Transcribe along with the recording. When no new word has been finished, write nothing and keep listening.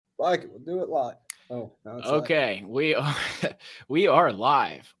Like it. We'll do it live. Oh, no, it's Okay, we are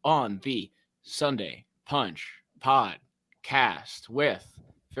live on the Sunday Punch podcast with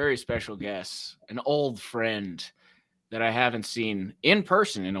very special guests, an old friend that I haven't seen in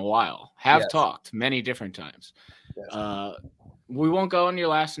person in a while. Have talked many different times. Yes. We won't go on your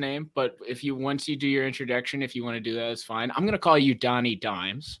last name, but once you do your introduction, if you want to do that, it's fine. I'm going to call you Donny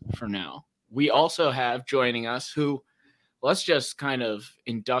Dimes for now. We also have joining us who, let's just kind of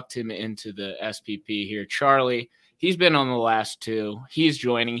induct him into the SPP here. Charlie, he's been on the last two. He's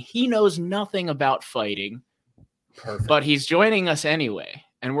joining. He knows nothing about fighting, but he's joining us anyway.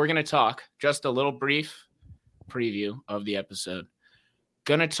 And we're going to talk just a little brief preview of the episode.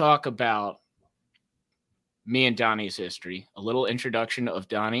 Going to talk about me and Donnie's history, a little introduction of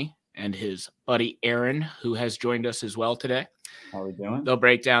Donnie and his buddy Aaron, who has joined us as well today. How are we doing? They'll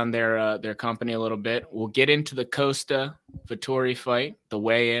break down their company a little bit. We'll get into the Costa Vettori fight, the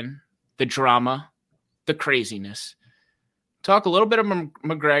weigh-in, the drama, the craziness. Talk a little bit of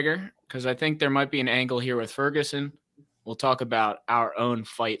McGregor, because I think there might be an angle here with Ferguson. We'll talk about our own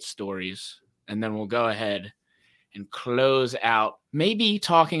fight stories, and then we'll go ahead and close out, maybe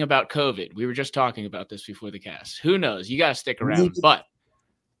talking about COVID. We were just talking about this before the cast. Who knows? You got to stick around. But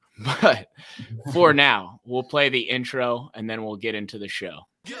for now, we'll play the intro, and then we'll get into the show.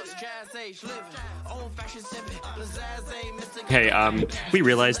 Hey, we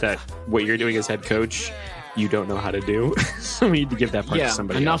realize that what you're doing as head coach, you don't know how to do. So we need to give that part to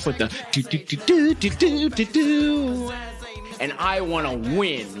somebody enough else. With the do. And I want to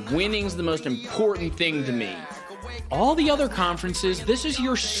win. Winning's the most important thing to me. All the other conferences, this is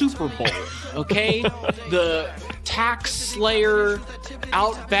your Super Bowl, okay? The Tax Slayer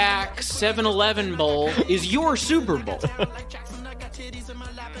Outback 7-Eleven Bowl is your Super Bowl.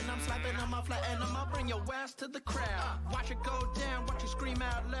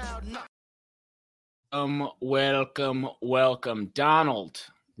 Welcome. Donald.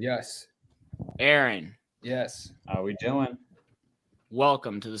 Yes. Aaron. Yes. How are we doing?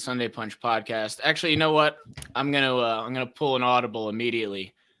 Welcome to the Sunday Punch podcast. Actually, you know what? I'm gonna pull an audible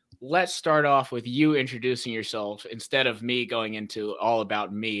immediately. Let's start off with you introducing yourself instead of me going into all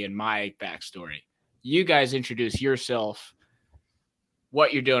about me and my backstory. You guys introduce yourself,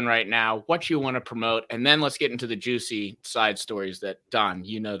 what you're doing right now, what you want to promote, and then let's get into the juicy side stories that, Don,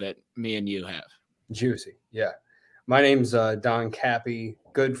 you know that me and you have. Juicy, yeah. My name's Don Cappy,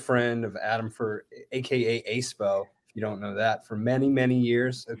 good friend of Adam a.k.a. Acepo. If you don't know that, for many, many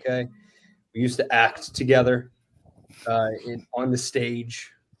years, okay? We used to act together on the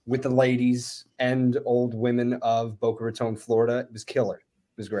stage with the ladies and old women of Boca Raton, Florida. It was killer.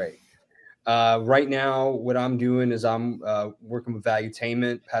 It was great. Right now, what I'm doing is I'm working with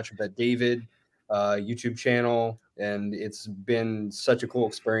Valuetainment, Patrick Bet David, YouTube channel, and it's been such a cool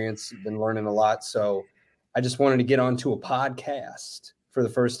experience. Been learning a lot. So I just wanted to get onto a podcast for the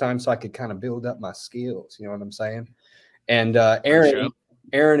first time so I could kind of build up my skills. You know what I'm saying? And Aaron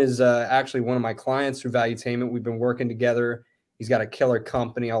is actually one of my clients through Valuetainment. We've been working together. He's got a killer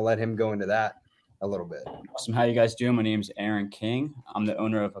company. I'll let him go into that a little bit. Awesome. How you guys doing? My name is Aaron King. I'm the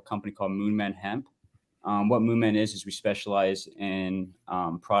owner of a company called Moonman Hemp. What Moonman is we specialize in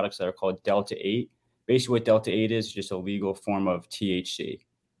products that are called Delta 8. Basically what Delta 8 is just a legal form of THC.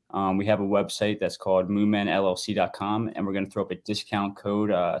 We have a website that's called moonmanllc.com, and we're going to throw up a discount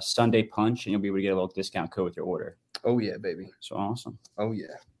code, Sunday Punch, and you'll be able to get a little discount code with your order. Oh, yeah, baby. So awesome. Oh,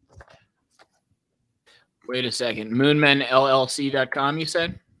 yeah. Wait a second. moonmanllc.com, you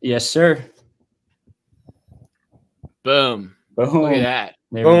said? Yes, sir. Boom. Look at that.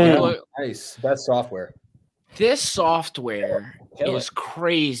 Boom. Nice. That's software. This software is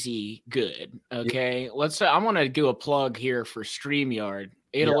crazy good. Okay. I want to do a plug here for StreamYard.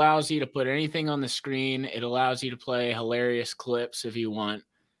 It allows you to put anything on the screen. It allows you to play hilarious clips if you want.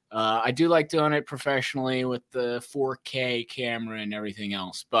 I do like doing it professionally with the 4K camera and everything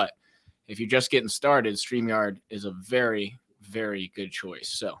else. But if you're just getting started, StreamYard is a very, very good choice.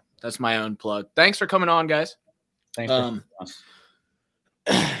 So that's my own plug. Thanks for coming on, guys. Thanks.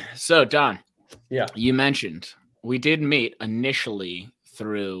 So, Don, yeah, you mentioned we did meet initially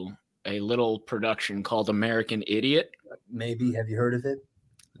through a little production called American Idiot. Maybe. Have you heard of it?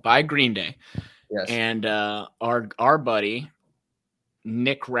 By Green Day. Yes. And our buddy,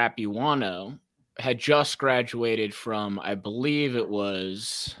 Nick Rapuano, had just graduated from, I believe it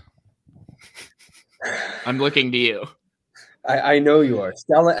was, I'm looking to you. I know you are.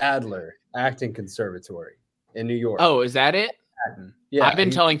 Stella Adler Acting Conservatory in New York. Oh, is that it? Yeah. I've been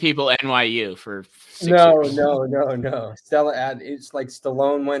telling people NYU for 6 years. No. Stella Adler. It's like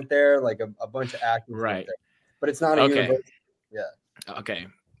Stallone went there, like a bunch of actors went there. But it's not a university. Yeah. Okay.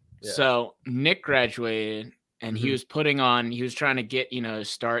 Yeah. So Nick graduated, and he Mhm. was he was trying to get,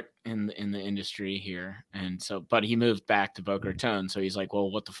 start in the industry here. And so, but he moved back to Boca Raton. So he's like, well,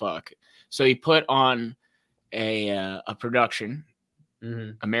 what the fuck? So he put on a production,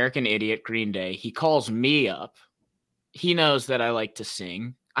 Mhm. American Idiot, Green Day. He calls me up. He knows that I like to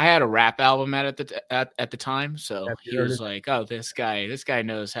sing. I had a rap album at the time, so Have you he heard was it? like, "Oh, this guy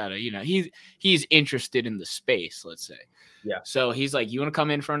knows how to, he's interested in the space, let's say." Yeah. So he's like, "You want to come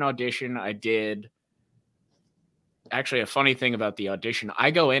in for an audition?" I did. Actually, a funny thing about the audition,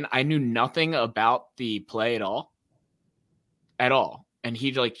 I go in, I knew nothing about the play at all, and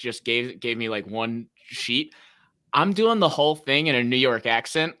he like just gave me like one sheet. I'm doing the whole thing in a New York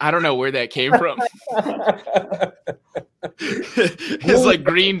accent. I don't know where that came from. It's like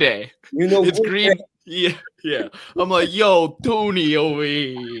Green Day. It's Green. Yeah, yeah. I'm like, yo, Tony over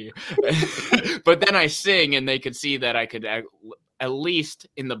here. But then I sing, and they could see that I could at least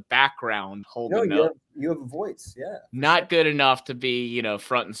in the background hold the note. You have a voice. Yeah. Not good enough to be,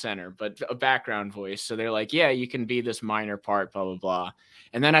 front and center, but a background voice. So they're like, yeah, you can be this minor part, blah, blah, blah.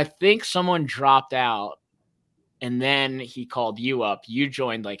 And then I think someone dropped out. And then he called you up. You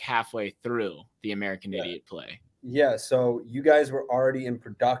joined like halfway through the American Idiot play. Yeah. So you guys were already in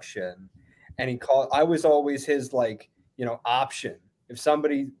production, and he called. I was always his option. If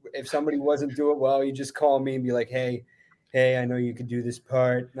somebody wasn't doing well, he just call me and be like, hey, I know you could do this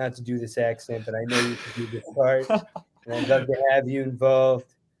part. Not to do this accent, but I know you could do this part. And I'd love to have you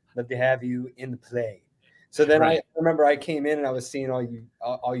involved. Love to have you in the play. So then I remember I came in and I was seeing all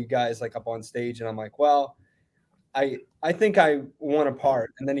you guys like up on stage, and I'm like, well, I think I won a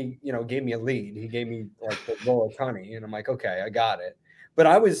part, and then he gave me a lead. He gave me like the role of Connie, and I'm like, okay, I got it. But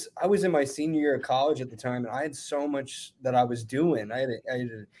I was in my senior year of college at the time, and I had so much that I was doing. I had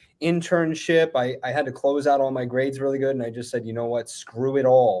an internship. I had to close out all my grades really good, and I just said, you know what, screw it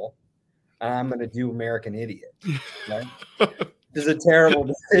all. I'm going to do American Idiot. Right? This is a terrible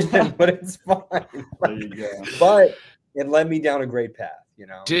decision, but it's fine. There you go. But it led me down a great path,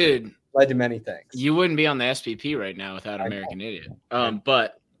 Dude. Led to many things. You wouldn't be on the SPP right now without American Idiot.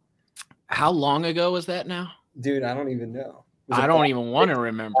 But how long ago was that now? Dude, I don't even know. I don't even want to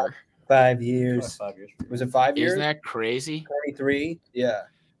remember. 5 years. 5 years. Was it 5 years? Isn't that crazy? 23? Yeah.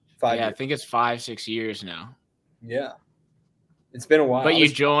 5 years. I think it's 5-6 years now. Yeah. It's been a while. But you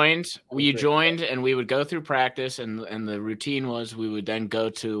joined, and we would go through practice, and the routine was we would then go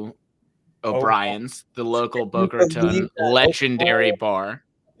to O'Brien's, the local Boca Raton legendary bar.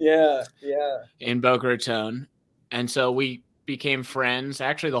 Yeah. In Boca Raton. And so we became friends.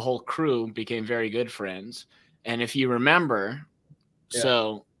 Actually, the whole crew became very good friends. And if you remember,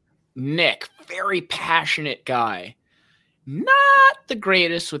 so Nick, very passionate guy, not the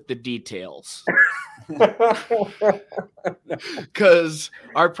greatest with the details. Because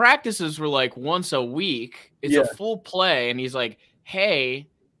our practices were like once a week. It's a full play. And he's like, hey,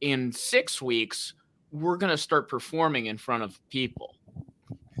 in 6 weeks, we're going to start performing in front of people.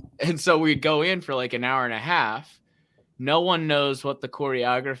 And so we'd go in for like an hour and a half. No one knows what the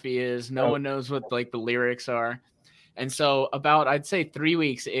choreography is. No one knows what like the lyrics are. And so about, I'd say 3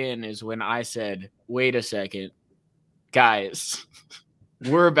 weeks in is when I said, wait a second, guys,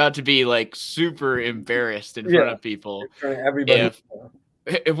 we're about to be like super embarrassed in front of people. Everybody.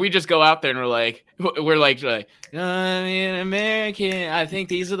 If we just go out there and we're like I'm an American, I think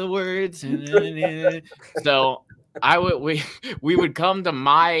these are the words. So we would come to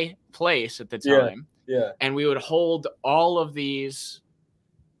my place at the time, and we would hold all of these,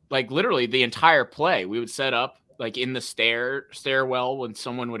 like literally the entire play. We would set up like in the stairwell when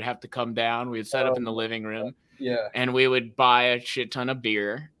someone would have to come down. We would set up in the living room, and we would buy a shit ton of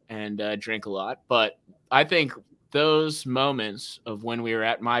beer and drink a lot. But I think those moments of when we were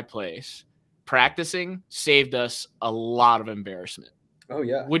at my place practicing saved us a lot of embarrassment. Oh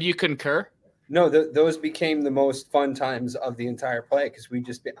yeah. Would you concur? No, those became the most fun times of the entire play because we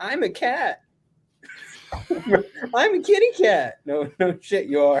just I'm a cat. I'm a kitty cat. No shit,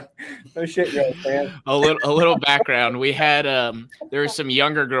 you are. No shit, you're a fan. A little background. We had there were some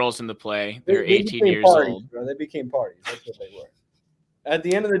younger girls in the play. They're 18 years old. Bro. They became parties. That's what they were. At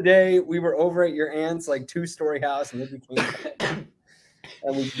the end of the day, we were over at your aunt's like 2-story house, and it became.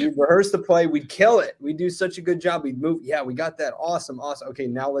 And we'd rehearse the play. We'd kill it. We'd do such a good job. We'd move. Yeah, we got that. Awesome. Okay,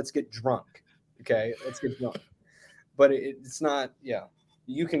 now let's get drunk. Okay, let's get drunk. But it's not. Yeah,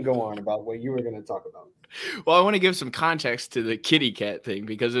 you can go on about what you were going to talk about. Well, I want to give some context to the kitty cat thing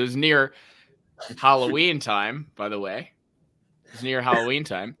because it was near Halloween time. By the way, it was near Halloween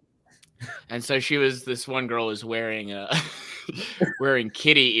time, and so this one girl was wearing wearing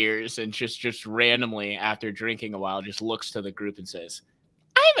kitty ears, and just randomly after drinking a while, just looks to the group and says,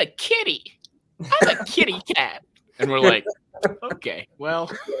 I'm a kitty. I'm a kitty cat. And we're like, okay,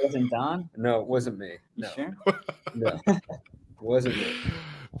 well. It wasn't Don? No, it wasn't me. You No, sure? no, it wasn't me.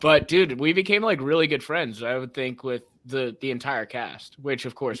 But dude, we became like really good friends, I would think, with the entire cast, which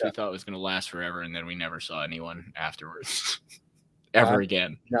of course we thought was going to last forever, and then we never saw anyone afterwards ever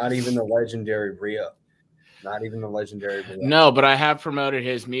again. Not even the legendary Rio. Not even the legendary Rio. No, but I have promoted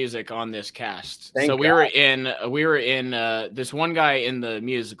his music on this cast. Thank so we God. were in this one guy in the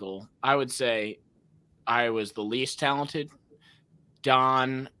musical. I would say I was the least talented.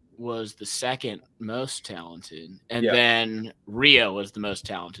 Don was the second most talented, and then Rio was the most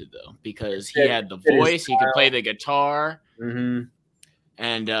talented though, because he had the voice, he could play the guitar, and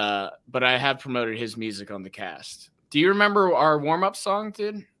but I have promoted his music on the cast. Do you remember our warm-up song,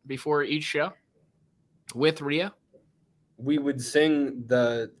 dude, before each show with Rio? We would sing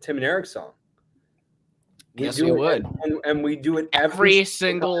the Tim and Eric song. Yes, we would, and we do it every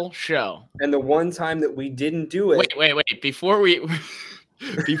single show. And the one time that we didn't do it, wait,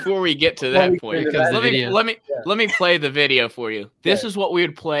 before we get to that point, because let me play the video for you. This is what we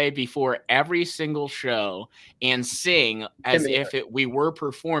would play before every single show and sing as if we were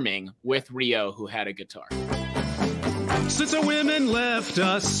performing with Rio, who had a guitar. Since our women left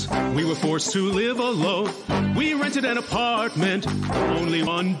us, we were forced to live alone. We rented an apartment, only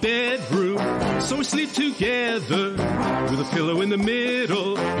one bedroom, so we sleep together with a pillow in the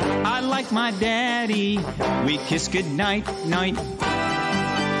middle. I like my daddy, we kiss goodnight, night.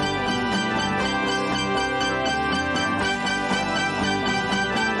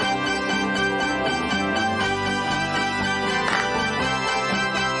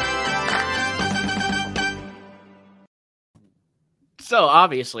 So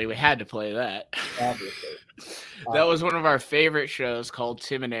obviously we had to play that. Obviously. That was one of our favorite shows, called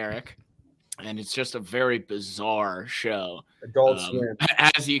Tim and Eric. And it's just a very bizarre show. Adult Swim.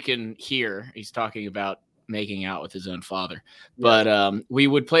 As you can hear, he's talking about making out with his own father. Yeah. But we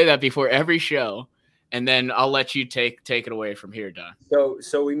would play that before every show. And then I'll let you take it away from here, Don.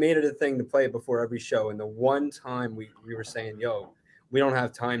 So we made it a thing to play it before every show. And the one time we were saying, yo, we don't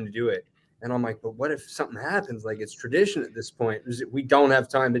have time to do it. And I'm like, but what if something happens? Like, it's tradition at this point. We don't have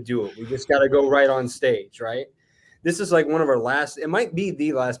time to do it. We just got to go right on stage, right? This is like one of our last, it might be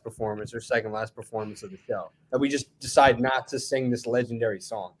the last performance or second last performance of the show, that we just decide not to sing this legendary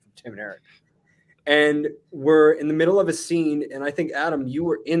song from Tim and Eric. And we're in the middle of a scene, and I think, Adam, you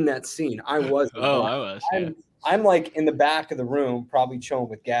were in that scene. I was. Oh, I was. Yeah. I'm like in the back of the room, probably chilling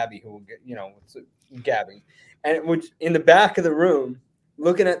with Gabby, who will get, Gabby. And it was in the back of the room,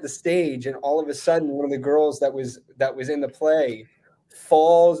 looking at the stage, and all of a sudden, one of the girls that was in the play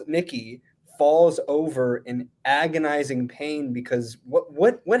Nikki falls over in agonizing pain because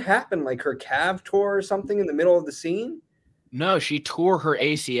what happened? Like her calf tore or something in the middle of the scene? No, she tore her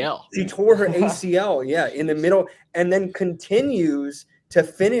ACL. She tore her ACL, yeah, in the middle, and then continues to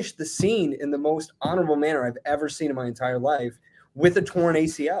finish the scene in the most honorable manner I've ever seen in my entire life with a torn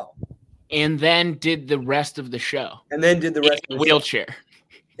ACL. And then did the rest of the show. And then did the rest in a wheelchair.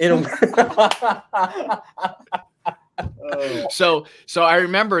 So I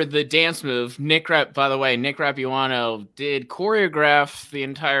remember the dance move. Nick Rapuano did choreograph the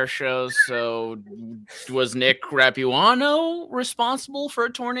entire show. So was Nick Rapuano responsible for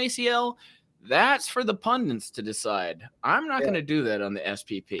a torn ACL? That's for the pundits to decide. I'm not going to do that on the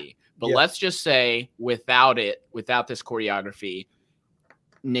SPP. But let's just say without this choreography,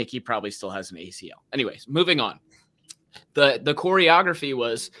 Nikki probably still has an ACL. Anyways, moving on. The choreography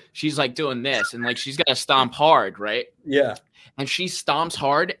was, she's like doing this, and like she's got to stomp hard, right? Yeah. And she stomps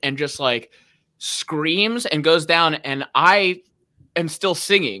hard and just like screams and goes down. And I am still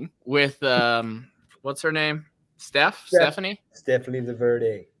singing with what's her name? Stephanie? Stephanie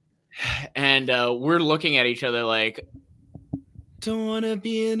Vettori. And we're looking at each other like, don't want to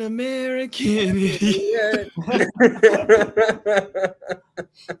be an American idiot.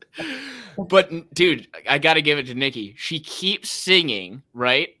 But dude, I got to give it to Nikki. She keeps singing,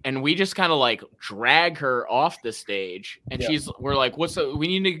 right? And we just kind of like drag her off the stage. And we're like, you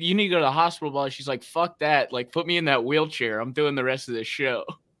need to go to the hospital, but she's like, fuck that. Like, put me in that wheelchair. I'm doing the rest of the show.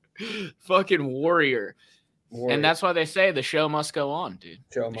 Fucking warrior. And that's why they say the show must go on, dude.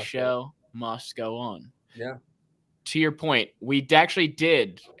 The show must go on. Yeah. To your point, we actually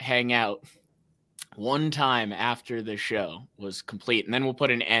did hang out one time after the show was complete, and then we'll put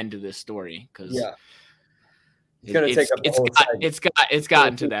an end to this story because it's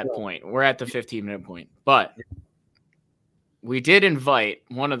gotten to that point. We're at the 15-minute point, but we did invite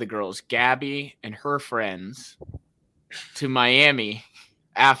one of the girls, Gabby, and her friends to Miami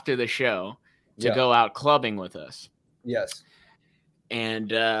after the show to go out clubbing with us. Yes.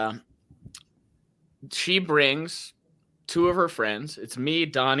 And she brings 2 of her friends. It's me,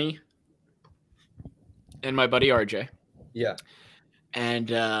 Donny, and my buddy RJ. Yeah.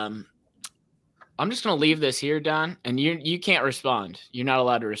 And I'm just going to leave this here, Don, and you can't respond. You're not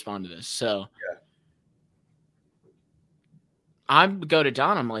allowed to respond to this. So I go to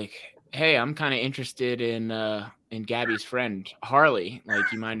Don. I'm like, hey, I'm kind of interested in Gabby's friend, Harley.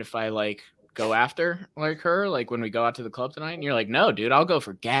 Like, you mind if I, like, go after, like, her, like, when we go out to the club tonight? And you're like, no, dude, I'll go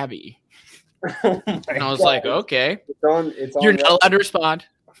for Gabby. Oh and I was like, okay. It's on you're not allowed to respond.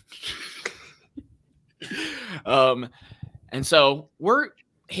 And so we're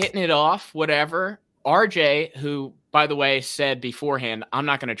hitting it off, whatever. RJ, who, by the way, said beforehand, I'm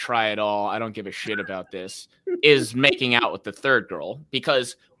not going to try at all. I don't give a shit about this, is making out with the third girl.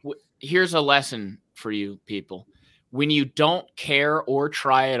 Because here's a lesson for you people. When you don't care or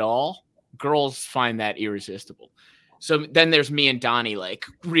try at all, girls find that irresistible. So then there's me and Donnie, like,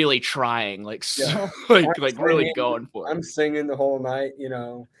 really trying, like, so, like really going for it. I'm singing the whole night, you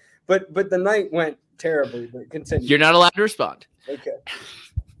know. But the night went terribly, but continue. You're not allowed to respond. Okay.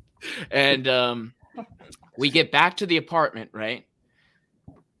 And we get back to the apartment, right?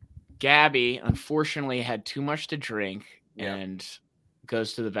 Gabby, unfortunately, had too much to drink and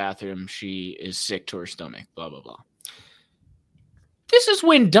goes to the bathroom. She is sick to her stomach, blah, blah, blah. This is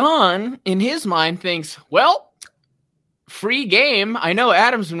when Don, in his mind, thinks, well, free game. I know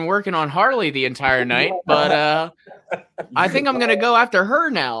Adam's been working on Harley the entire night, but I think I'm going to go after her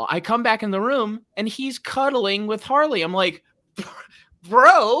now. I come back in the room, and he's cuddling with Harley. I'm like,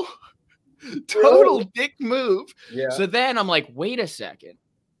 bro, total dick move. Yeah. So then I'm like, wait a second.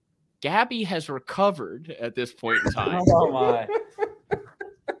 Gabby has recovered at this point in time. Oh, my.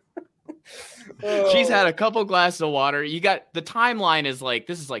 She's had a couple glasses of water. You got the timeline is like,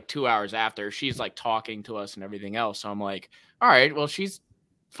 this is like 2 hours after she's like talking to us and everything else. So I'm like, all right, well, she's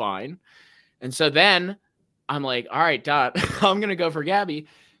fine. And so then I'm like, all right, Dot, I'm going to go for Gabby.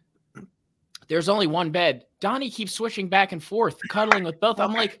 There's only one bed. Donnie keeps switching back and forth, cuddling with both.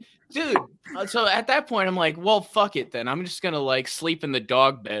 I'm like, dude. So at that point, I'm like, well, fuck it then. I'm just going to like sleep in the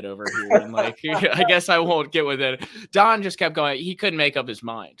dog bed over here. And like, I guess I won't get with it. Don just kept going. He couldn't make up his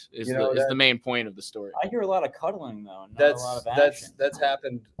mind is the main point of the story. I hear a lot of cuddling though. Not a lot of action. That's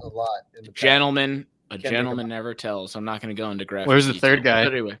happened a lot. In the gentleman, a gentleman never tells. I'm not going to go into graphic. Where's the third guy?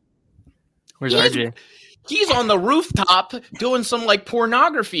 But anyway. Where's RJ? He's on the rooftop doing some like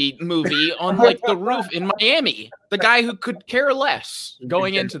pornography movie on like the roof in Miami. The guy who could care less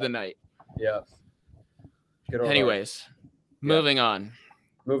going into the night. Yeah. Anyways, moving on.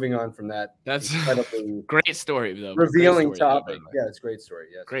 Moving on from that. That's great story though. Revealing topic. Yeah, it's a great story.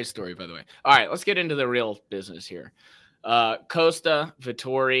 Yes. Great story, by the way. All right, let's get into the real business here. Costa,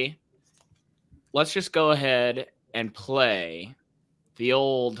 Vettori. Let's just go ahead and play the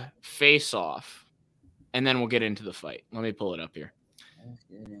old face-off. And then we'll get into the fight. Let me pull it up here.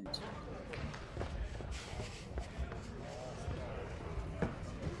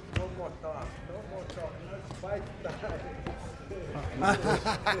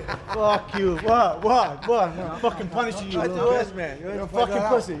 Fuck you. What? I'm fucking punishing you. You're a fucking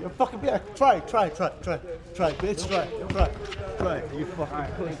pussy. You're a fucking bitch. Try, bitch. Try. You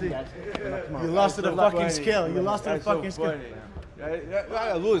fucking pussy. You lost to the fucking scale. You're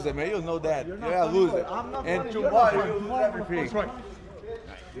a loser, man. You know that. You're a loser. And tomorrow you lose everything.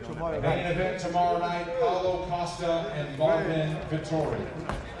 Main event tomorrow night: Paulo Costa and Vettori.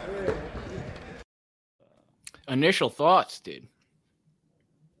 Initial thoughts, dude.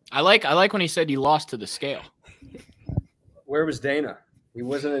 I like when he said you lost to the scale. Where was Dana? He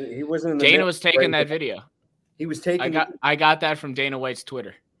wasn't in the Dana was taking that video. He was taking. I got that from Dana White's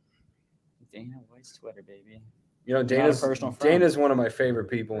Twitter. Dana White's Twitter, baby. You know, Dana's one of my favorite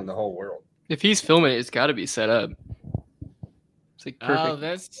people in the whole world. If he's filming it, it's got to be set up. It's like perfect. Oh,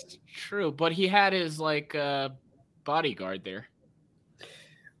 that's true. But he had his like bodyguard there.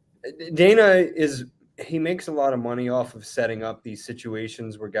 Dana he makes a lot of money off of setting up these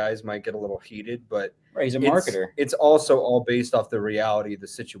situations where guys might get a little heated, but he's a marketer. It's also all based off the reality of the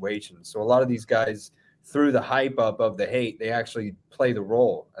situation. So a lot of these guys, through the hype up of the hate, they actually play the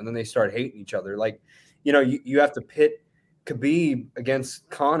role, and then they start hating each other. Like, you know, you have to pit Khabib against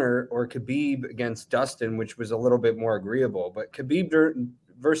Conor or Khabib against Dustin, which was a little bit more agreeable. But Khabib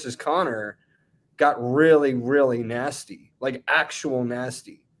versus Conor got really, really nasty, like actual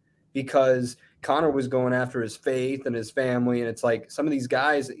nasty, because Conor was going after his faith and his family. And it's like some of these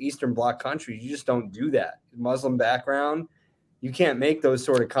guys, Eastern Bloc countries, you just don't do that. Muslim background, you can't make those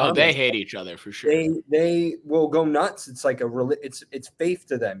sort of comments. Oh, they hate each other for sure. They will go nuts. It's like it's faith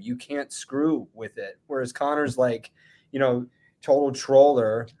to them. You can't screw with it. Whereas Conor's like, you know, total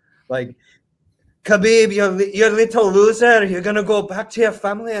troller. Like, Khabib, you're a little loser. You're going to go back to your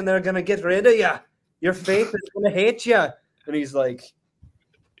family and they're going to get rid of you. Your faith is going to hate you. And he's like,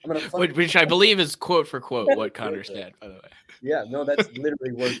 I'm going to which I believe is quote for quote what Connor said, by the way. Yeah, no, that's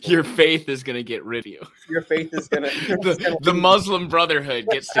literally word. Your faith is going to get rid of you. Your faith is going to. The Muslim Brotherhood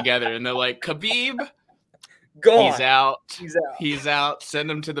gets together and they're like, Khabib, gone. He's out.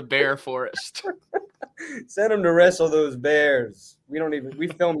 Send him to the bear forest. Send him to wrestle those bears. We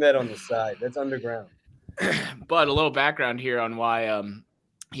filmed that on the side. That's underground. But a little background here on why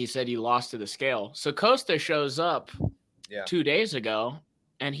he said he lost to the scale. So Costa shows up 2 days ago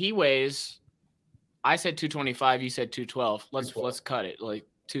and he weighs, I said 225, you said 212. Let's cut it, like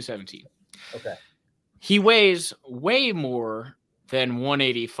 217. Okay. He weighs way more than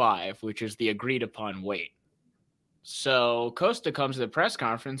 185, which is the agreed upon weight. So Costa comes to the press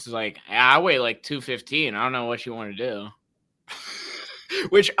conference, is like, I weigh like 215. I don't know what you want to do.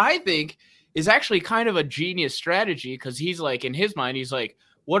 Which I think is actually kind of a genius strategy because he's like, in his mind, he's like,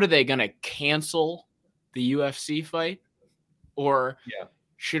 what are they going to cancel the UFC fight? Or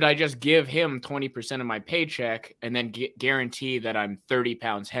should I just give him 20% of my paycheck and then guarantee that I'm 30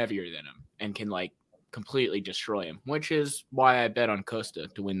 pounds heavier than him and can like completely destroy him, which is why I bet on Costa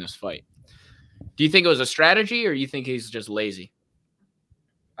to win this fight. Do you think it was a strategy or you think he's just lazy?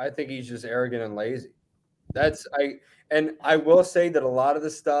 I think he's just arrogant and lazy. And I will say that a lot of the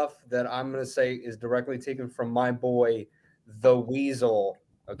stuff that I'm going to say is directly taken from my boy, the Weasel.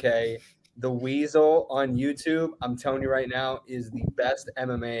 Okay. The Weasel on YouTube, I'm telling you right now, is the best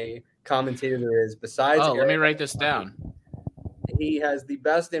MMA commentator there is. Besides, let me write this down. He has the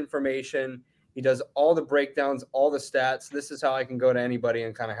best information. He does all the breakdowns, all the stats. This is how I can go to anybody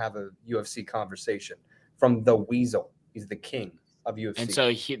and kind of have a UFC conversation from the Weasel. He's the king of UFC. And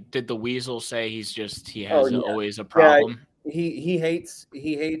so did the Weasel say he has always a problem? Yeah, he hates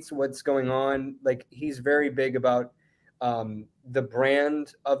what's going on. Like, he's very big about the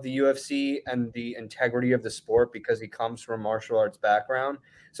brand of the UFC and the integrity of the sport because he comes from a martial arts background.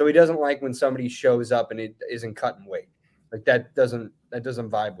 So he doesn't like when somebody shows up and it isn't cutting weight. Like that doesn't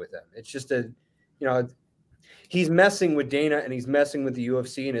vibe with him. It's just he's messing with Dana and he's messing with the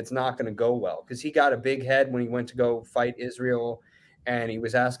UFC and it's not going to go well because he got a big head when he went to go fight Israel and he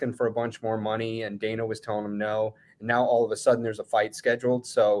was asking for a bunch more money and Dana was telling him no. And now all of a sudden there's a fight scheduled.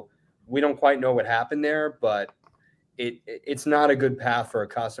 So we don't quite know what happened there, but it's not a good path for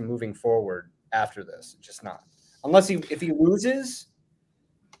Costa moving forward after this. It's just not. Unless if he loses,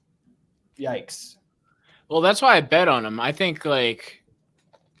 yikes. Well, that's why I bet on him. I think the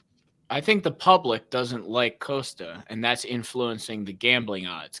public doesn't like Costa, and that's influencing the gambling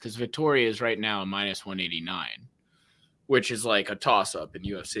odds because Vettori is right now a minus 189, which is like a toss-up in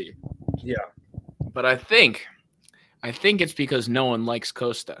UFC. Yeah. But I think it's because no one likes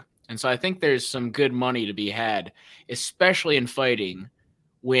Costa. And so I think there's some good money to be had, especially in fighting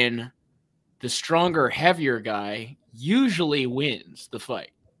when the stronger, heavier guy usually wins the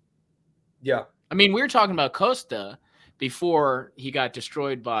fight. Yeah. I mean, we were talking about Costa before he got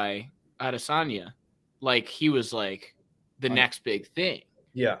destroyed by Adesanya. Like, he was like the next big thing.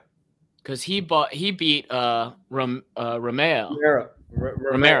 Yeah. Because he beat Romero.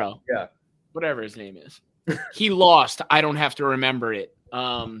 Romero. Yeah. Whatever his name is. He lost. I don't have to remember it.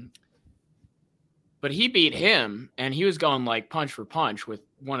 But he beat him, and he was going like punch for punch with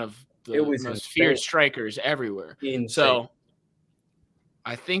one of the most feared strikers everywhere. Insane. So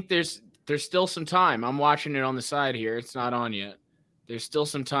I think there's still some time. I'm watching it on the side here. It's not on yet. There's still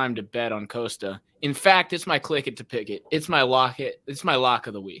some time to bet on Costa. In fact, it's my click it to pick it. It's my lock it. It's my lock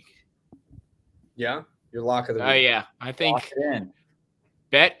of the week. Yeah, your lock of the week. Oh yeah, I think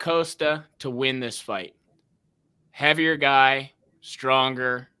bet Costa to win this fight. Heavier guy,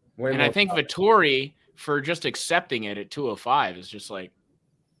 stronger. And I think Vettori, for just accepting it at 205, is just like,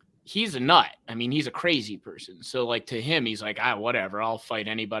 he's a nut. I mean, he's a crazy person. So, like, to him, he's like, whatever. I'll fight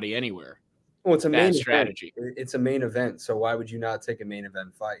anybody anywhere. Well, it's a main strategy. It's a main event. So why would you not take a main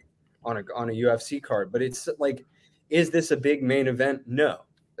event fight on a UFC card? But it's like, is this a big main event? No.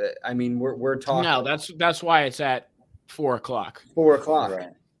 I mean, we're talking. No, that's why it's at 4:00. 4:00. Right.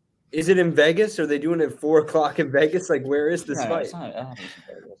 Is it in Vegas? Are they doing it at 4:00 in Vegas? Like, where is this fight? It's not, I don't think it's in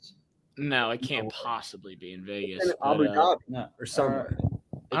Vegas. No, it can't possibly be in Vegas. In Abu Dhabi No. or somewhere.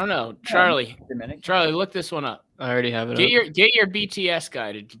 I don't know. Charlie, Dominican. look this one up. I already have it. Get your BTS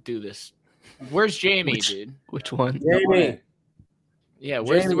guy to do this. Where's Jamie, dude? Which one? Jamie. Yeah,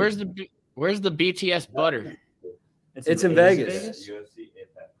 where's the BTS butter? It's in Vegas. UFC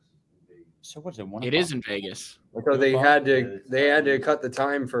Apex. So what's it? It is in Vegas. So they had to cut the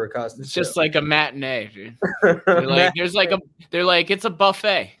time for Costa. It's just like a matinee, dude. They're like, it's a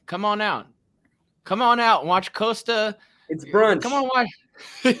buffet. Come on out. Come on out and watch Costa. It's brunch. Come on,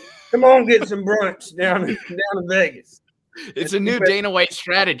 watch. Come on, get some brunch down in Vegas. It's a new Dana White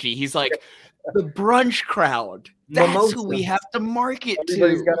strategy. He's like, the brunch crowd. That's Mimosa. who we have to market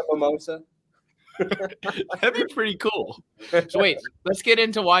Everybody's to. got a mimosa. That'd be pretty cool. So wait, let's get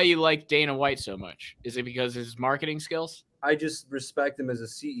into why you like Dana White so much. Is it because of his marketing skills? I just respect him as a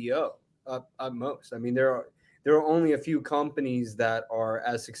CEO at most. I mean, there are only a few companies that are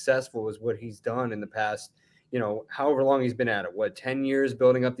as successful as what he's done in the past, however long he's been at it. 10 years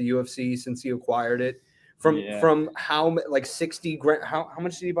building up the UFC since he acquired it. From how like 60 grand? How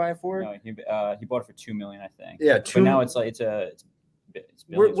much did he buy it for? No, he bought it for $2 million, I think. Yeah, but now it's billions,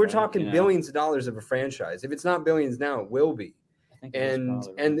 we're right? talking billions of dollars of a franchise. If it's not billions now, it will be. And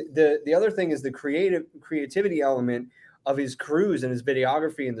the other thing is the creativity element of his crews and his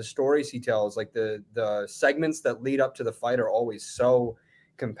videography and the stories he tells. Like the segments that lead up to the fight are always so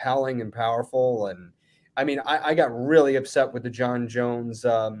compelling and powerful. And I mean, I got really upset with the John Jones.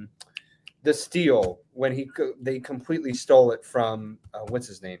 The steal when they completely stole it from what's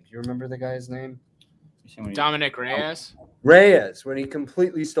his name? Do you remember the guy's name? Dominic Reyes. Reyes, when he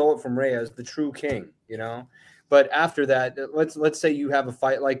completely stole it from Reyes, the true king, But after that, let's say you have a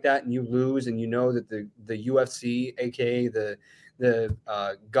fight like that and you lose, and you know that the UFC, aka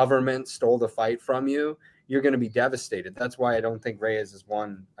the government, stole the fight from you. You're going to be devastated. That's why I don't think Reyes has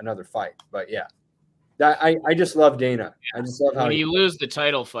won another fight. But yeah. I just love Dana. I just love how when you lose the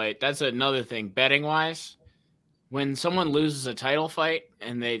title fight. That's another thing. Betting wise, when someone loses a title fight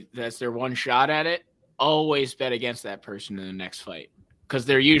and that's their one shot at it, always bet against that person in the next fight because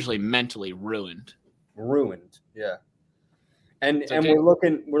they're usually mentally ruined. Yeah. And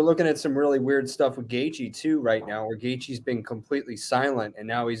we're looking at some really weird stuff with Gaethje too right now, where Gaethje's been completely silent and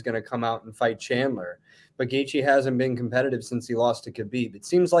now he's going to come out and fight Chandler. But Gaethje hasn't been competitive since he lost to Khabib. It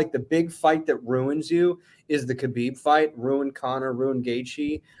seems like the big fight that ruins you is the Khabib fight. Ruined Conor, ruined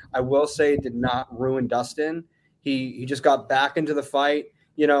Gaethje. I will say it did not ruin Dustin. He just got back into the fight.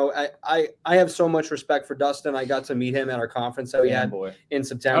 I have so much respect for Dustin. I got to meet him at our conference that we had in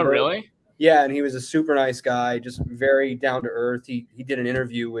September. Oh, really? Yeah, and he was a super nice guy, just very down to earth. He did an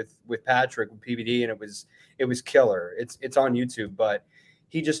interview with Patrick with PBD, and it was killer. It's on YouTube, but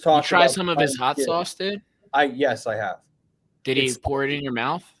he just talked. You try some of his hot sauce, dude? Yes, I have. Did he pour it in your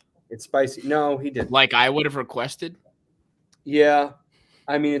mouth? It's spicy. No, he didn't. Like I would have requested? Yeah.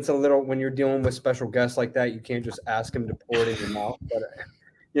 I mean, it's a little, when you're dealing with special guests like that, you can't just ask him to pour it in your mouth. But,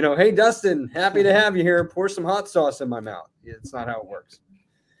 hey, Dustin, happy to have you here. Pour some hot sauce in my mouth. It's not how it works.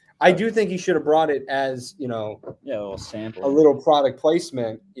 I do think he should have brought it as, a little sample, a little product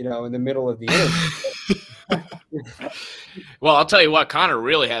placement, in the middle of the interview. Well, I'll tell you what, Conor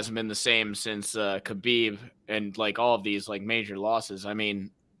really hasn't been the same since Khabib and like all of these like major losses. I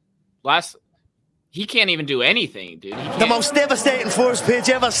mean, he can't even do anything, dude. The most devastating first pitch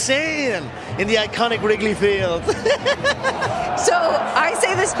ever seen in the iconic Wrigley Field. So I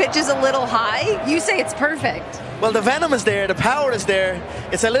say this pitch is a little high. You say it's perfect. Well, the venom is there. The power is there.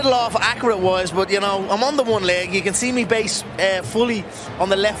 It's a little off accurate-wise, but, I'm on the one leg. You can see me base fully on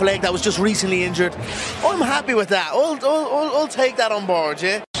the left leg that was just recently injured. I'm happy with that. I'll take that on board,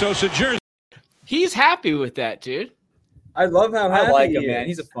 yeah? He's happy with that, dude. I love how happy I like he him, is. man.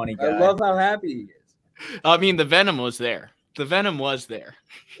 He's a funny guy. I love how happy he is. I mean, the venom was there. The venom was there.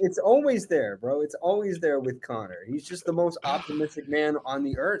 It's always there, bro. It's always there with Conor. He's just the most optimistic man on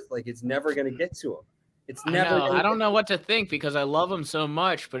the earth. Like, it's never going to get to him. It's never. I don't know what to think because I love him so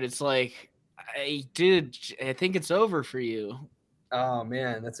much, but it's like, I think it's over for you. Oh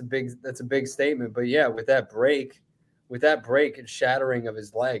man, that's a big statement. But yeah, with that break and shattering of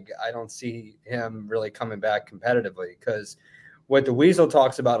his leg, I don't see him really coming back competitively. Because what the Weasel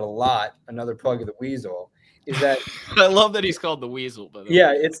talks about a lot, another plug of the Weasel, is that I love that he's called the Weasel. But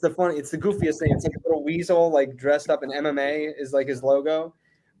yeah, it's the goofiest thing. It's like a little weasel, like dressed up in MMA, is like his logo.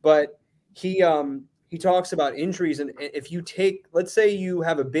 But he talks about injuries, and if you take, let's say you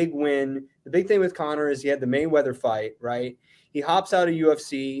have a big win. The big thing with Conor is he had the Mayweather fight, right? He hops out of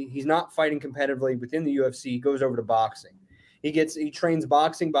UFC. He's not fighting competitively within the UFC. He goes over to boxing. He trains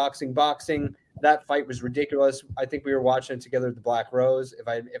boxing. That fight was ridiculous. I think we were watching it together at the Black Rose,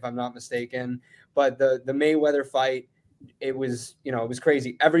 if I'm not mistaken. But the Mayweather fight, it was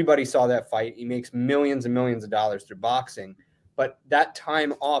crazy. Everybody saw that fight. He makes millions and millions of dollars through boxing. But that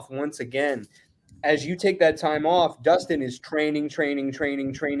time off, once again, as you take that time off, Dustin is training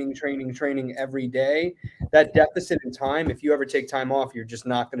every day. That deficit in time, if you ever take time off, you're just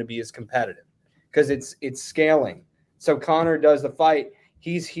not going to be as competitive because it's scaling. So Connor does the fight.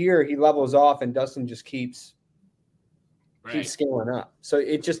 He's here. He levels off, and Dustin just keeps scaling up. So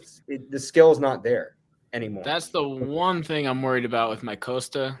the skill's not there anymore. That's the one thing I'm worried about with my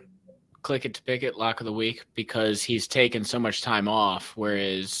Costa. Click it to pick it, lock of the week, because he's taken so much time off,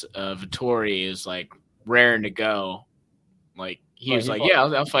 whereas Vettori is like raring to go. Like he's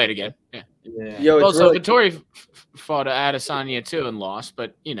I'll fight again. Yeah. Also, Vettori fought Adesanya too and lost,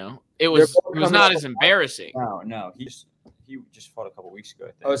 but it was not as embarrassing. No, he just fought a couple weeks ago, I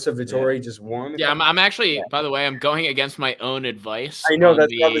think. Oh, so Vettori just won? Yeah, I'm actually, by the way, I'm going against my own advice. I know,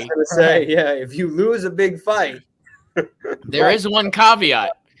 that's what I was going to say. Yeah, if you lose a big fight. There is one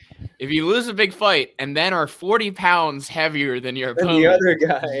caveat. If you lose a big fight and then are 40 pounds heavier than your opponent, the other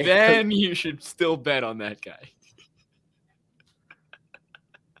guy, then you should still bet on that guy.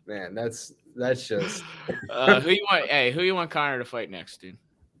 Man, that's just who you want Connor to fight next, dude?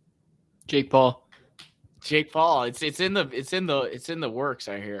 Jake Paul. It's in the works,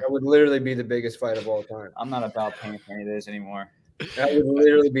 I hear. That would literally be the biggest fight of all time. I'm not about paying for any of this anymore. That would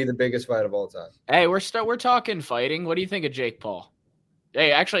literally be the biggest fight of all time. Hey, we're talking fighting. What do you think of Jake Paul?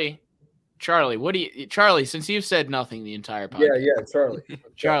 Hey, actually, Charlie, since you've said nothing the entire podcast. Yeah, Charlie.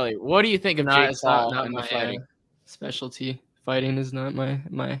 Charlie, what do you think of Jake Paul and the fighting? Specialty. Fighting is not my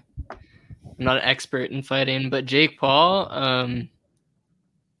I'm not an expert in fighting, but Jake Paul, I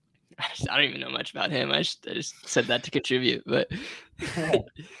don't even know much about him. I just said that to contribute, but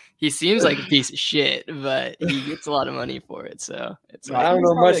he seems like a piece of shit, but he gets a lot of money for it. So I don't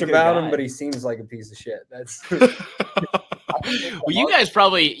know much about him, but he seems like a piece of shit. That's well, you guys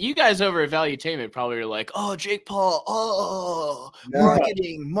over at Valuetainment probably are like, oh, Jake Paul,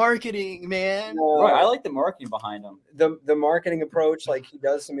 marketing, man. Right, I like the marketing behind him. The marketing approach, like he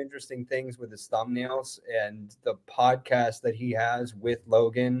does some interesting things with his thumbnails and the podcast that he has with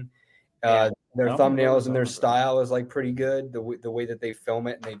Logan. Their thumbnails and their style is like pretty good. The way that they film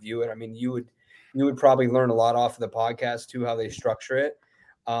it and they view it. I mean, you would probably learn a lot off of the podcast too, how they structure it.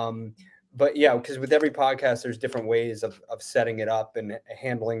 But yeah, because with every podcast, there's different ways of setting it up and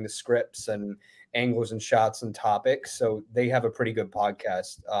handling the scripts and angles and shots and topics. So they have a pretty good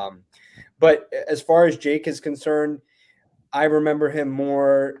podcast. But as far as Jake is concerned, I remember him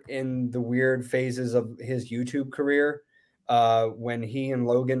more in the weird phases of his YouTube career. When he and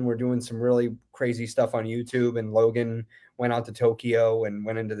Logan were doing some really crazy stuff on YouTube, and Logan went out to Tokyo and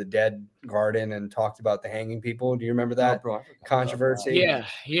went into the dead garden and talked about the hanging people. Do you remember that controversy?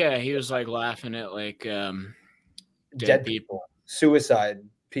 Yeah. He was like laughing at like dead people, suicide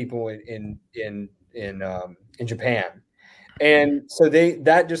people in Japan, and so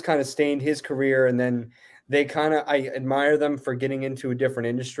that just kind of stained his career. And then I admire them for getting into a different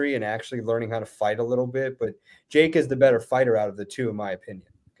industry and actually learning how to fight a little bit. But Jake is the better fighter out of the two, in my opinion,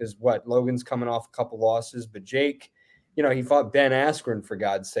 because Logan's coming off a couple losses, but Jake, he fought Ben Askren, for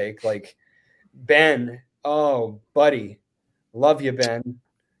God's sake. Like, Ben, oh, buddy, love you, Ben,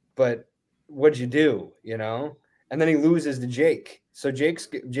 but what'd you do, And then he loses to Jake. So Jake's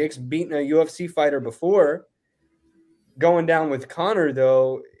beaten a UFC fighter before. Going down with Connor,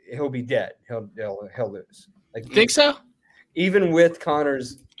 though, he'll be dead. He'll lose. Like, think so? Even with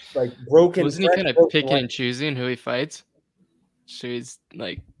Connor's like broken. Wasn't he kind of picking and choosing who he fights? So he's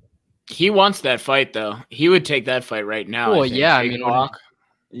like, he wants that fight though. He would take that fight right now. Oh yeah, I mean,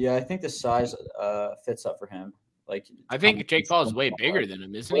 yeah, I think the size fits up for him. Like, I think Jake Paul is way bigger than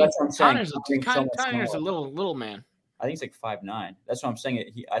him, isn't he? That's what I'm saying. Connor's a little man. I think it's like 5'9". That's what I'm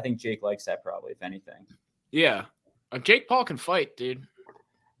saying. I think Jake likes that probably, if anything. Yeah, Jake Paul can fight, dude.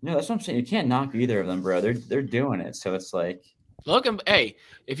 No, that's what I'm saying. You can't knock either of them, bro. They're doing it. So it's like, look, hey,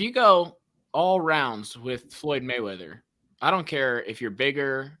 if you go all rounds with Floyd Mayweather, I don't care if you're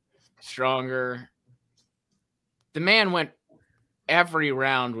bigger, stronger. The man went every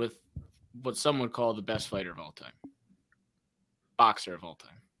round with what some would call the best fighter of all time, boxer of all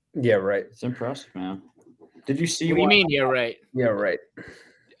time. Yeah, right. It's impressive, man. Did you see? What do you mean? Yeah, right. Yeah, right.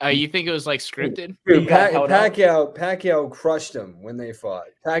 You think it was like scripted? Dude, Pacquiao crushed him when they fought.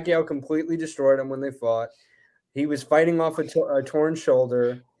 Pacquiao completely destroyed him when they fought. He was fighting off a torn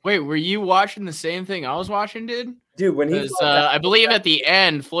shoulder. Wait, were you watching the same thing I was watching, dude? Dude, when he I believe at the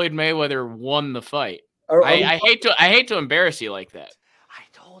end, Floyd Mayweather won the fight. I hate to embarrass you like that.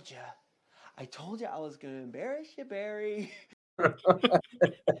 I told you I was gonna embarrass you, Barry.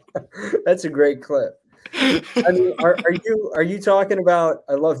 That's a great clip. I mean, are you talking about?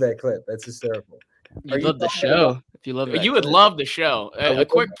 I love that clip. That's hysterical. You love the show. If you love that, you would love the show. A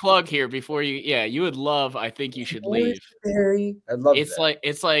quick plug here before you. Yeah, you would love. I think you should leave. I love that.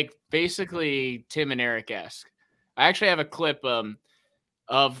 It's like basically Tim and Eric-esque. I actually have a clip of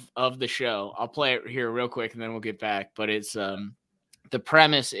the show. I'll play it here real quick and then we'll get back. But it's the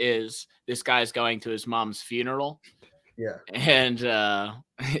premise is this guy's going to his mom's funeral. Yeah. And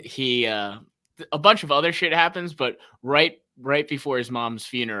he a bunch of other shit happens, but right before his mom's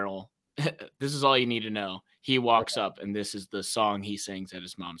funeral, this is all you need to know. He walks up and this is the song he sings at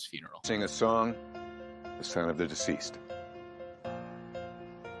his mom's funeral. Sing a song, the son of the deceased.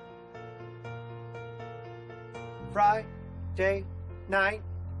 Friday night,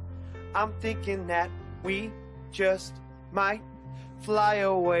 I'm thinking that we just might fly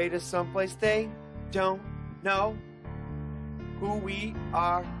away to someplace they don't know who we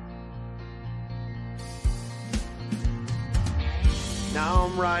are. Now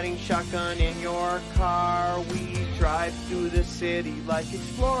I'm riding shotgun in your car. We drive through the city like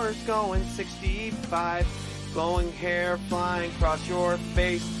explorers going 65. Glowing hair flying across your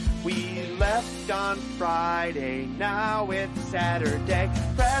face. We left on Friday, now it's Saturday.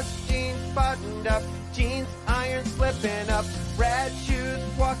 Pressed jeans buttoned up, jeans iron slipping up. Red shoes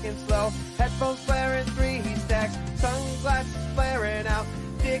walking slow, headphones blaring 3 stacks. Sunglasses flaring out,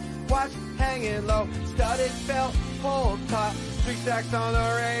 thick watch hanging low. Studded belt pulled top, 3 stacks on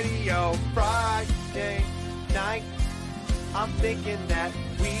the radio. Friday night, I'm thinking that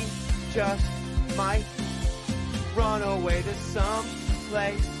we just might run away to some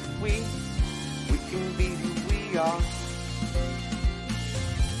place. We can be who we are.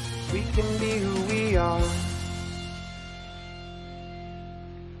 We can be who we are.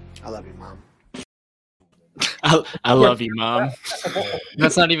 I love you, Mom. I love you, Mom.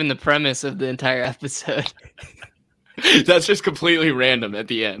 That's not even the premise of the entire episode. That's just completely random at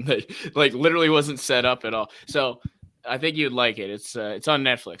the end. Like literally wasn't set up at all. So I think you'd like it. It's on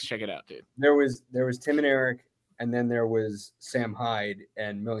Netflix. Check it out, dude. There was Tim and Eric, and then there was Sam Hyde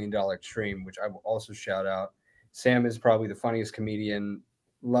and $1 Million Extreme, which I will also shout out. Sam is probably the funniest comedian.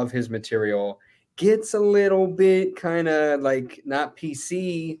 Love his material. Gets a little bit kind of like not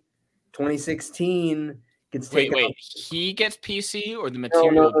PC. 2016 gets taken. Wait. He gets PC or the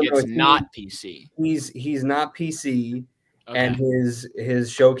material gets not PC? He's not PC. Okay. And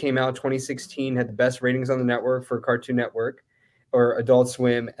his show came out 2016, had the best ratings on the network for Cartoon Network or Adult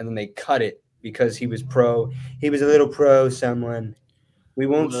Swim, and then they cut it because he was pro. He was a little pro someone. We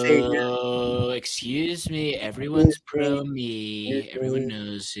won't say. Excuse me. Everyone's pro me. Everyone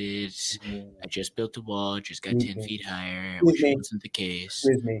knows it. I just built a wall. Just got 10 feet higher. I wish it wasn't the case.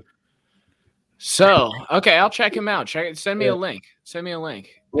 With me. So, okay, I'll check him out. Send me a link.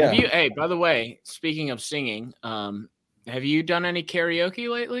 Yeah. Hey, by the way, speaking of singing, have you done any karaoke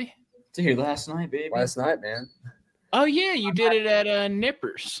lately? Dude, last night, baby. Last night, man. Oh yeah, you did it at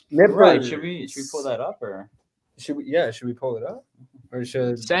Nippers. Right. Should we pull that up or should we pull it up? Or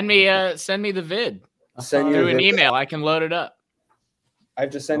should send me the vid. Send you through an email. I can load it up. I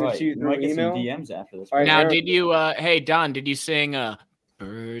have to send it to you through email. DMs after this. Right, now, did you hey Don, did you sing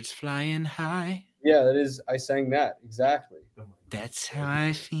Birds Flying High? Yeah, that is. I sang that exactly. That's how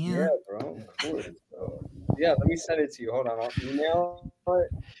I feel. Yeah, bro. Of course, bro. Yeah, let me send it to you. Hold on, I'll email it.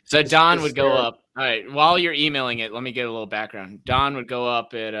 So Don would go up. All right, while you're emailing it, let me get a little background. Don would go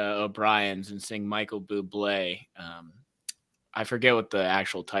up at O'Brien's and sing Michael Bublé. I forget what the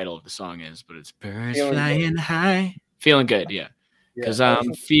actual title of the song is, but it's Birds Flying High. Feeling good, yeah. Because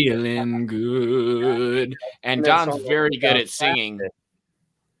I'm feeling good. And Don's very good at singing.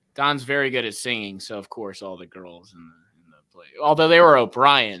 So of course all the girls in the play, although they were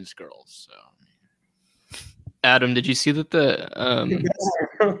O'Brien's girls. So Adam, did you see that the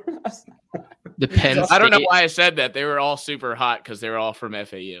Penn State? I don't know why I said that. They were all super hot because they were all from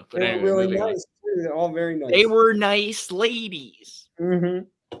FAU. But they were really nice. They're all very nice. They were nice ladies.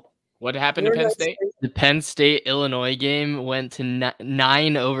 Mm-hmm. What happened to Penn State? The Penn State Illinois game went to 9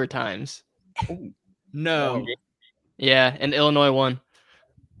 overtimes. No. Yeah, and Illinois won.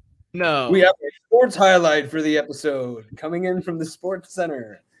 No. We have a sports highlight for the episode coming in from the Sports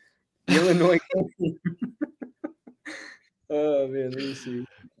Center. The Illinois game. Oh man, let me see.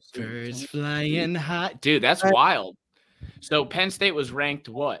 Birds flying high. Dude, that's wild. So Penn State was ranked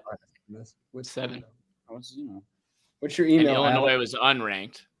what? What's 7. What's your email? And Illinois was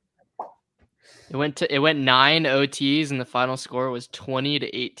unranked. It went 9 OTs and the final score was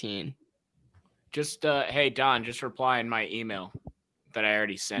 20-18. Just hey Don, just reply in my email that I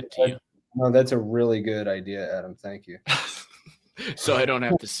already sent to you. No, that's a really good idea, Adam. Thank you. So I don't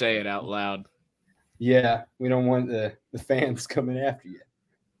have to say it out loud. Yeah, we don't want the fans coming after you.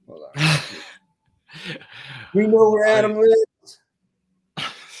 Hold on. We know where Adam lives.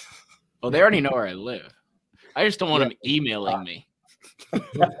 Well, they already know where I live. I just don't want them emailing me.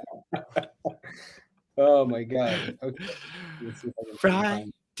 Oh my God. Okay.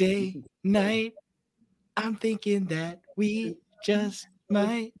 Friday night, I'm thinking that we just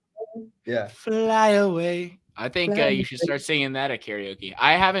might fly away. I think you should start singing that at karaoke.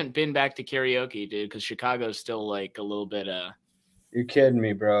 I haven't been back to karaoke, dude, because Chicago's still like a little bit You're kidding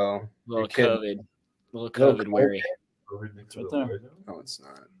me, bro. little COVID wary. No, it's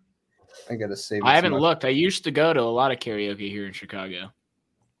not. I gotta save it. I haven't looked. I used to go to a lot of karaoke here in Chicago.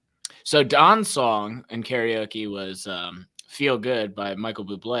 So Don's song in karaoke was Feel Good by Michael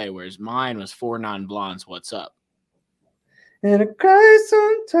Bublé, whereas mine was Four Non-Blondes, What's Up? And I cry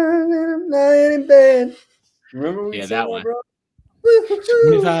sometimes and I'm lying in bed. Remember we that one. Bro?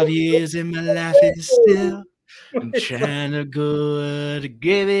 25 years in my life is still I'm trying to go to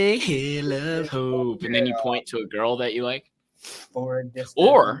give it hell of hope. And then you point to a girl that you like. Or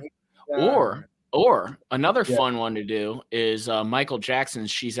another fun one to do is Michael Jackson's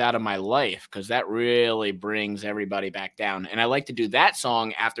She's Out of My Life, because that really brings everybody back down. And I like to do that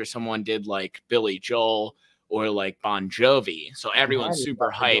song after someone did like Billy Joel or like Bon Jovi. So everyone's super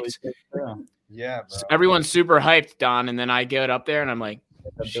hyped. Yeah, bro. So everyone's super hyped, Don. And then I get up there and I'm like,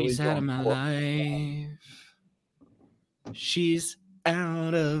 she's out of my life. She's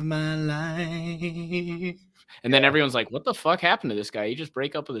out of my life. And then everyone's like, what the fuck happened to this guy? He just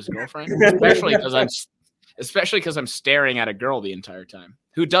break up with his girlfriend? Especially because I'm staring at a girl the entire time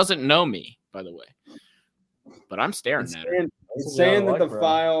who doesn't know me, by the way. But I'm staring at her. It's saying that the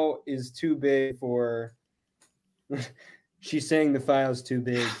file is too big for... She's saying the file's too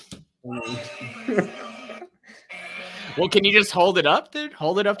big. Well, can you just hold it up, dude?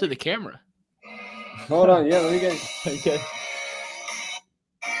 Hold it up to the camera. Hold on. Yeah, let me get... Okay.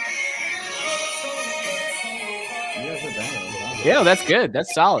 Yeah, that's good.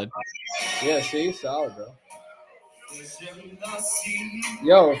 That's solid. Yeah, see? Solid, bro.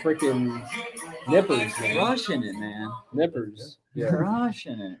 Yo, freaking nippers, man. Crushing it, man. Nippers. Yeah.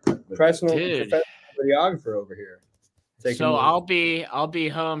 Crushing it. Professional videographer over here. So I'll be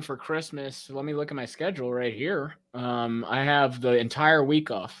home for Christmas. Let me look at my schedule right here. I have the entire week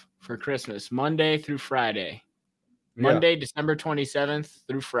off for Christmas, Monday through Friday. Monday, December 27th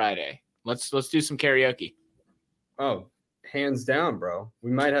through Friday. Let's do some karaoke. Oh, hands down, bro.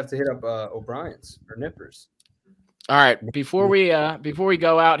 We might have to hit up O'Brien's or Nippers. All right, before we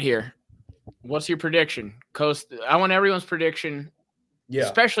go out here, what's your prediction? Costa. I want everyone's prediction. Yeah,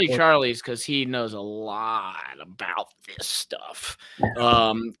 especially Charlie's, because he knows a lot about this stuff.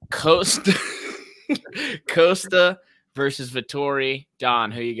 Costa versus Vettori.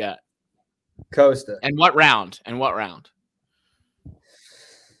 Don, who you got? Costa. And what round?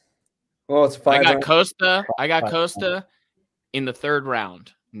 Well, it's 5. I got Costa in the third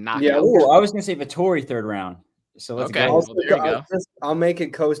round. Knockout. Yeah. Ooh, I was gonna say Vettori third round. So let's go. Well, there you go. I'll make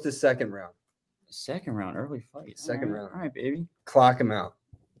it Costa second round. Second round, early fight. Second round. All right, baby. Clock him out.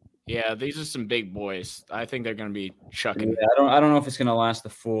 Yeah, these are some big boys. I think they're going to be chucking. Yeah, I don't know if it's going to last the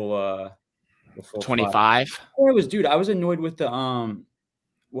full 25. I was annoyed with the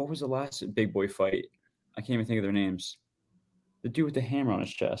what was the last big boy fight? I can't even think of their names. The dude with the hammer on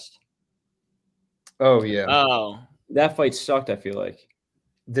his chest. Oh yeah. Oh, that fight sucked. I feel like.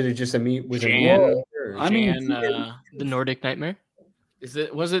 Did it just meet with the Nordic Nightmare?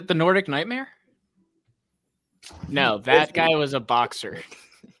 Was it the Nordic Nightmare? No, that guy was a boxer.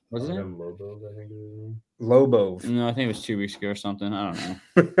 Was it? Lobo. No, I think it was 2 weeks ago or something. I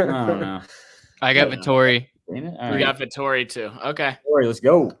don't know. I got Vettori. We got Vettori too. Okay. Vettori, let's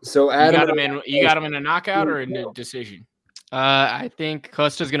go. So Adam, you got him in a knockout or a decision? I think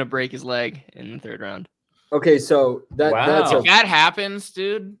Costa's gonna break his leg in the third round. Okay, so if that happens,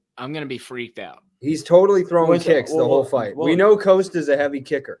 dude, I'm gonna be freaked out. He's totally throwing kicks the whole fight. We know Costa's a heavy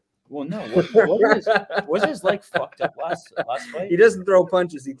kicker. Well, no. Was his leg fucked up last fight? He doesn't throw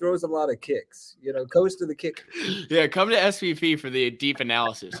punches. He throws a lot of kicks. Costa the kicker. Yeah, come to SVP for the deep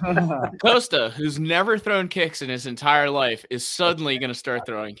analysis. Costa, who's never thrown kicks in his entire life, is suddenly going to start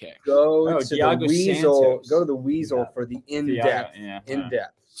throwing kicks. Go to the Weasel for the in-depth.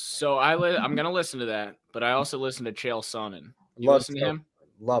 In-depth. So I'm going to listen to that, but I also listen to Chael Sonnen. You listen to him?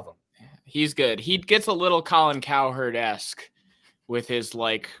 Love him. He's good. He gets a little Colin Cowherd-esque with his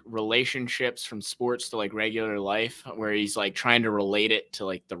like relationships from sports to like regular life, where he's like trying to relate it to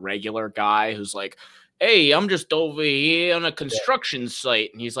like the regular guy who's like, hey, I'm just over here on a construction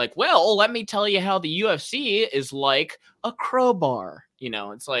site. And he's like, well, let me tell you how the UFC is like a crowbar.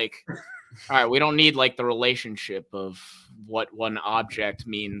 It's like, all right, we don't need like the relationship of what one object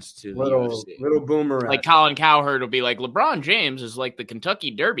means to the Little UFC. boomerang. Like Colin Cowherd will be like, LeBron James is like the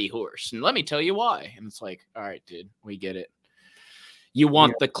Kentucky Derby horse, and let me tell you why. And it's like, all right, dude, we get it. You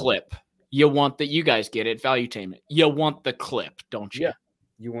want the clip. You want that. You guys get it. Valuetainment. You want the clip, don't you? Yeah.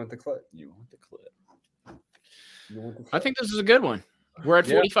 You want the clip. You want the clip. I think this is a good one. We're at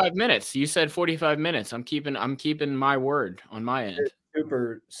 45 minutes. You said 45 minutes. I'm keeping my word on my end.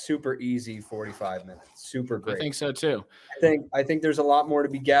 Super easy 45 minutes. Super great. I think so too. I think there's a lot more to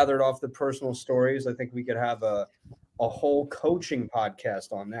be gathered off the personal stories. I think we could have a whole coaching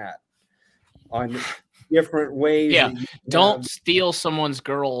podcast on that. On different ways. Yeah. Don't steal someone's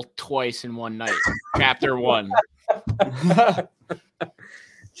girl twice in one night. Chapter 1.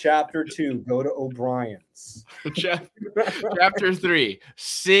 Chapter 2, go to O'Brien's. Chapter 3,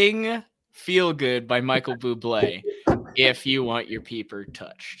 sing Feel Good by Michael Bublé if you want your peeper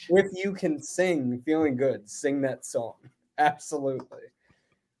touched. If you can sing Feeling Good, sing that song. Absolutely.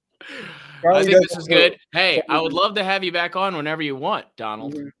 I think this is good. Hey, I would love to have you back on whenever you want,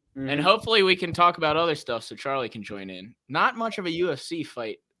 Donald. Mm-hmm. And hopefully we can talk about other stuff so Charlie can join in. Not much of a UFC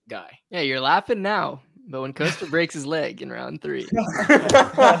fight guy. Yeah, you're laughing now. But when Costa breaks his leg in round 3.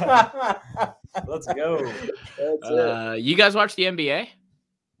 Let's go. You guys watch the NBA?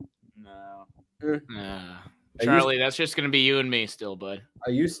 No. Charlie, that's just going to be you and me still, bud. I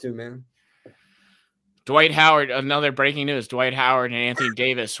used to, man. Dwight Howard, another breaking news. Dwight Howard and Anthony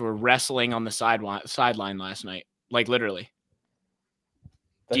Davis were wrestling on the sideline last night. Like, literally.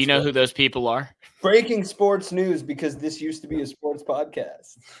 Do you know who those people are? Breaking sports news, because this used to be a sports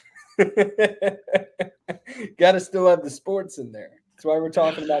podcast. Got to still have the sports in there. That's why we're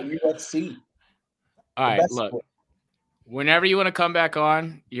talking about UFC. All right, look. Sport. Whenever you want to come back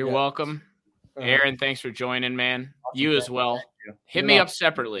on, you're welcome. Aaron, thanks for joining, man. Awesome, you as well. Hit me up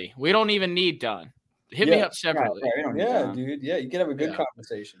separately. We don't even need Don. Hit me up separately. Dude. Yeah, you can have a good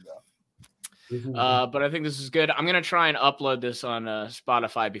conversation, though. But I think this is good. I'm going to try and upload this on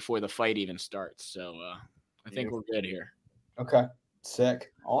Spotify before the fight even starts. So I think we're good here. Okay.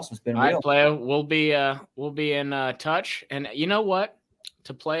 Sick. Awesome. It's been real. All right, player. We'll be in touch. And you know what?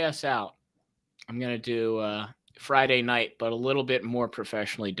 To play us out, I'm going to do Friday night, but a little bit more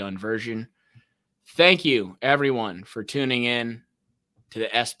professionally done version. Thank you, everyone, for tuning in to the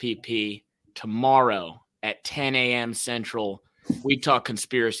SPP. Tomorrow at 10 a.m. Central, we talk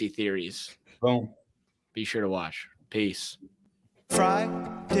conspiracy theories. Boom. Be sure to watch. Peace.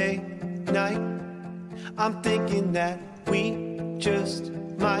 Friday night, I'm thinking that we just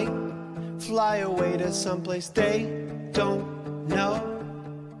might fly away to someplace they don't know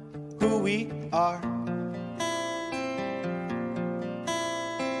who we are.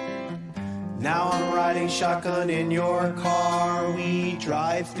 Now I'm riding shotgun in your car. We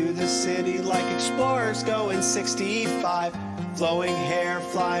drive through the city like explorers going 65. Flowing hair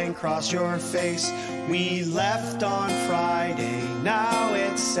flying across your face. We left on Friday, now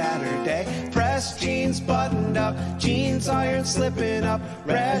it's Saturday. Pressed jeans buttoned up, jeans iron slipping up.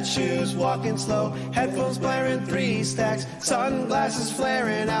 Red shoes walking slow, headphones blaring 3 stacks. Sunglasses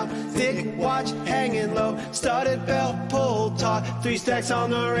flaring out, thick watch hanging low. Studded belt pulled taut, 3 stacks on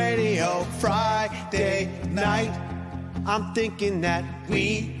the radio. Friday night, I'm thinking that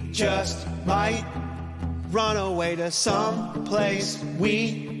we just might run away to some place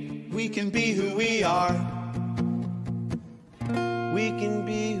we can be who we are. We can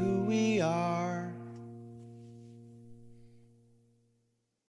be who we are.